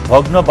নহল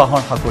ভগ্ন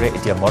বাঁহৰ সাঁকোৰে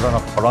এতিয়া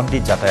মৰণত শৰণ দি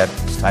যাতায়াত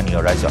স্থানীয়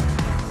ৰাইজৰ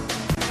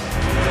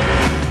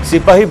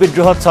সিপাহী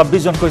বিদ্ৰোহত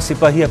 26 জনকৈ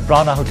সিপাহীয়ে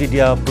প্ৰাণ আহুতি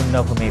দিয়া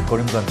পুণ্যভূমি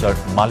কৰিমগঞ্জৰ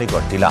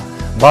মালিগড় টিলা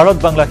ভাৰত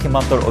বাংলা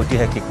সীমান্তৰ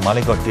ঐতিহাসিক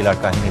মালিগড় টিলাৰ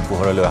কাহিনী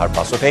পোহৰলৈ অহাৰ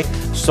পাছতে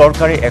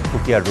চৰকাৰে এক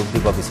সুকীয়া ৰূপ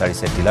দিব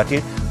বিচাৰিছে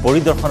টিলাটিৰ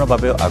পৰিদৰ্শনৰ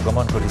বাবেও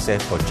আগমন ঘটিছে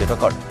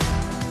পৰ্যটকৰ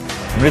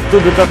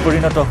মৃত্যুদূতত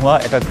পৰিণত হোৱা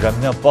এটা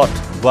গ্ৰাম্য পথ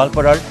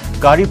গোৱালপাৰাৰ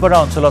কাৰিপাৰা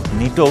অঞ্চলত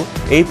নিটো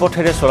এই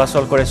পথেৰে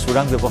চলাচল কৰে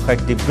চোৰাং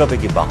ব্যৱসায়ৰ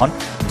তীব্ৰবেগী বাহন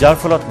যাৰ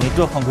ফলত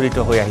নিটো সংঘটিত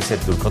হৈ আহিছে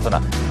দুৰ্ঘটনা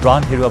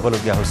প্ৰাণ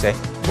হেৰুৱাবলগীয়া হৈছে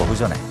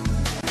বহুজনে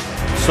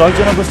 6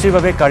 জনগোষ্ঠীৰ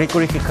বাবে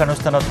কাৰিকৰী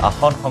শিক্ষানুষ্ঠানত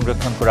আসন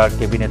সংৰক্ষণ কৰাৰ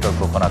কেবিনেটৰ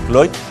ঘোষণাক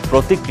লৈ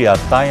প্ৰতিক্ৰিয়া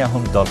তাই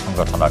আহোম দল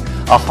সংগঠনৰ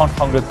আসন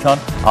সংৰক্ষণ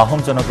আহোম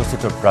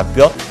জনগোষ্ঠীটোৰ প্ৰাপ্য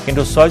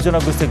কিন্তু 6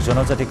 জনগোষ্ঠীক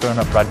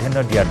জনজাতিকৰণৰ প্ৰাধান্য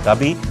দিয়াৰ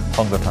দাবী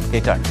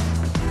সংগঠনকেইটাৰ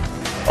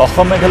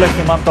অসম মেঘালয়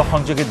সীমান্ত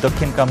সংযোগী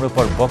দক্ষিণ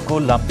কামৰূপৰ বকো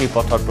লাম্পি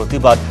পথৰ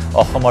প্ৰতিবাদ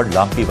অসমৰ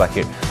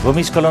লাম্পিবাসীৰ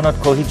ভূমিস্খলনত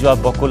খহি যোৱা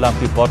বকো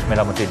লাম্পি পথ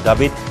মেৰামতিৰ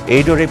দাবীত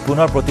এইদৰে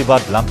পুনৰ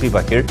প্ৰতিবাদ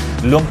লাম্পিবাসীৰ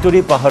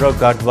লুংতুৰি পাহাৰৰ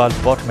গাৰ্ডৱাল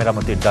পথ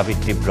মেৰামতিৰ দাবীত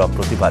তীব্ৰ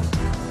প্ৰতিবাদ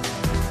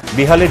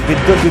বিহালীৰ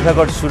বিদ্যুৎ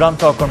বিভাগৰ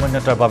চূড়ান্ত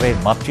অকৰ্মণ্যতাৰ বাবে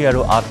মাতৃ আৰু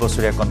 8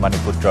 বছৰীয়া কণমানি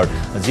পুত্ৰৰ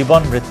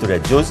জীৱন মৃত্যুৰে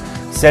যুঁজ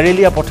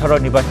চেৰেলিয়া পথাৰৰ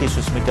নিবাসী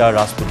সুস্মিতা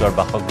ৰাজপুতৰ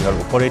বাসগৃহৰ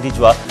ওপৰেদি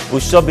যোৱা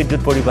উচ্চ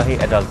বিদ্যুৎ পৰিবাহী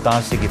এডাল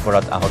তাঁৰ ছিগি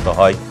পৰাত আহত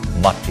হয়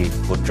মাতৃ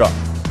পুত্ৰ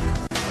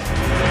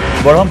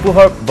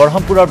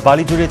বৰহমপুৰৰ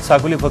বালিজুৰিত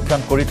ছাগলী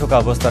ভক্ষণ কৰি থকা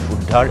অৱস্থাত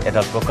উদ্ধাৰ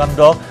এডাল প্ৰকাণ্ড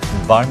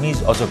বাৰ্মিজ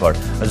অজগৰ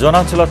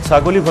জনাঞ্চলত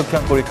ছাগলী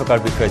ভক্ষণ কৰি থকাৰ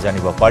বিষয়ে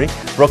জানিব পাৰি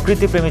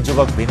প্ৰকৃতিপ্ৰেমী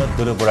যুৱক বিনোদ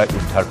দলুবৰাই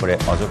উদ্ধাৰ কৰে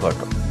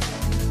অজগৰটো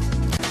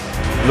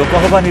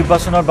লোকসভা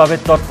নিৰ্বাচনৰ বাবে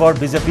তৎপৰ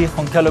বিজেপি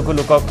সংখ্যালঘু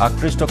লোকক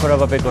আকৃষ্ট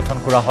কৰাৰ বাবে গঠন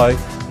কৰা হয়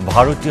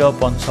ভাৰতীয়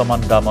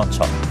পঞ্চমাণ্ডা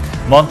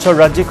মঞ্চৰ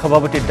ৰাজ্যিক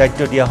সভাপতিৰ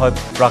দায়িত্ব দিয়া হয়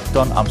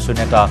প্ৰাক্তন আমছু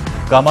নেতা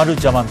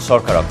কামাৰুজ্জামান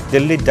চৰকাৰক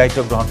দিল্লীত দায়িত্ব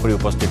গ্ৰহণ কৰি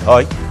উপস্থিত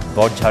হয়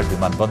বৰঝাৰ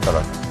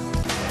বিমানবন্দৰত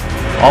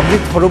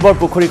অমৃত সৰোবৰ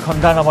পুখুৰী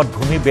খণ্ডাৰ নামত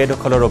ভূমি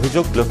বেদখলৰ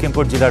অভিযোগ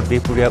লখিমপুৰ জিলাৰ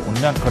বিপুৰীয়া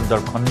উন্নয়ন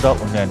খণ্ডৰ খণ্ড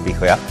উন্নয়ন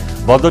বিষয়া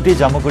বদতি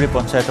জামুগুৰি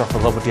পঞ্চায়তৰ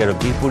সভাপতি আৰু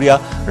বিপুৰীয়া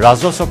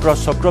ৰাজচক্ৰৰ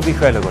চক্ৰ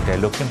বিষয়াৰ লগতে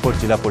লখিমপুৰ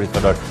জিলা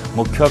পৰিষদৰ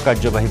মুখ্য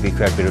কাৰ্যবাহী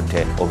বিষয়াৰ বিৰুদ্ধে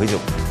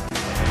অভিযোগ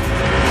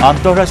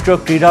আন্তঃৰাষ্ট্ৰীয়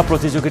ক্ৰীড়া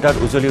প্ৰতিযোগিতাত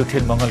উজলি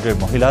উঠিল মঙ্গলদৈৰ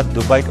মহিলা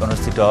দুবাইত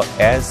অনুষ্ঠিত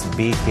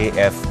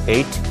SBKF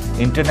 8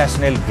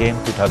 ইন্টাৰনেশ্যনেল গেম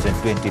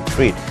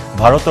 2023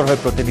 ভাৰতৰ হৈ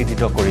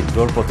প্ৰতিনিধিত্ব কৰি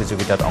দৌৰ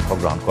প্ৰতিযোগিতাত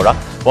অংশগ্ৰহণ কৰা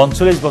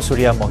 45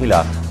 বছৰীয়া মহিলা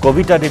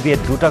কবিতা দেৱীয়ে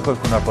দুটাকৈ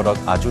সোণৰ পদক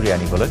আজুৰি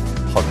আনিবলৈ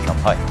সক্ষম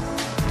হয়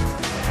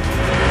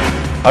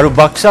আৰু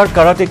বাক্সাৰ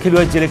কাৰাটে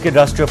খেলুৱৈ জিলাকে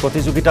ৰাষ্ট্ৰীয়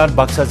প্ৰতিযোগিতাত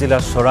বাক্সা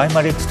জিলাৰ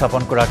সৰাইমাৰীত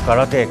স্থাপন কৰা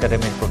কাৰাটে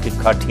একাডেমীৰ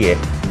প্ৰশিক্ষাৰ্থীয়ে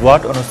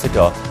গোৱাত অনুষ্ঠিত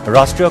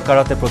ৰাষ্ট্ৰীয়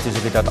কাৰাটে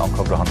প্ৰতিযোগিতাত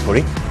অংশগ্ৰহণ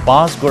কৰি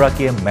 5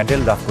 গৰাকীয়ে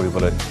মেডেল লাভ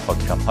কৰিবলৈ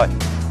সক্ষম হয়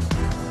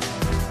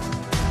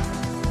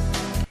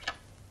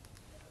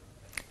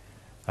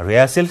আৰু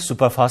এয়া আছিল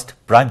সুপাৰফাষ্ট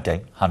প্ৰাইম টাইম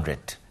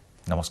 100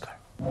 নমস্কাৰ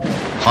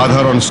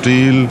সাধাৰণ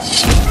ষ্টীল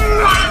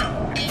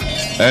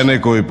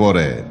এনেকৈ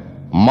পৰে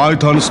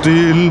মাইথন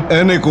ষ্টীল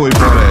এনেকৈ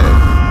পৰে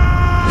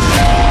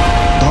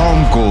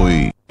ধমকৈ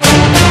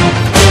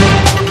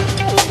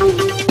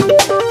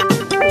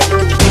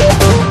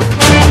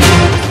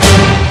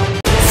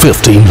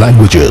 15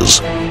 languages,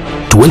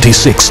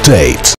 26 states.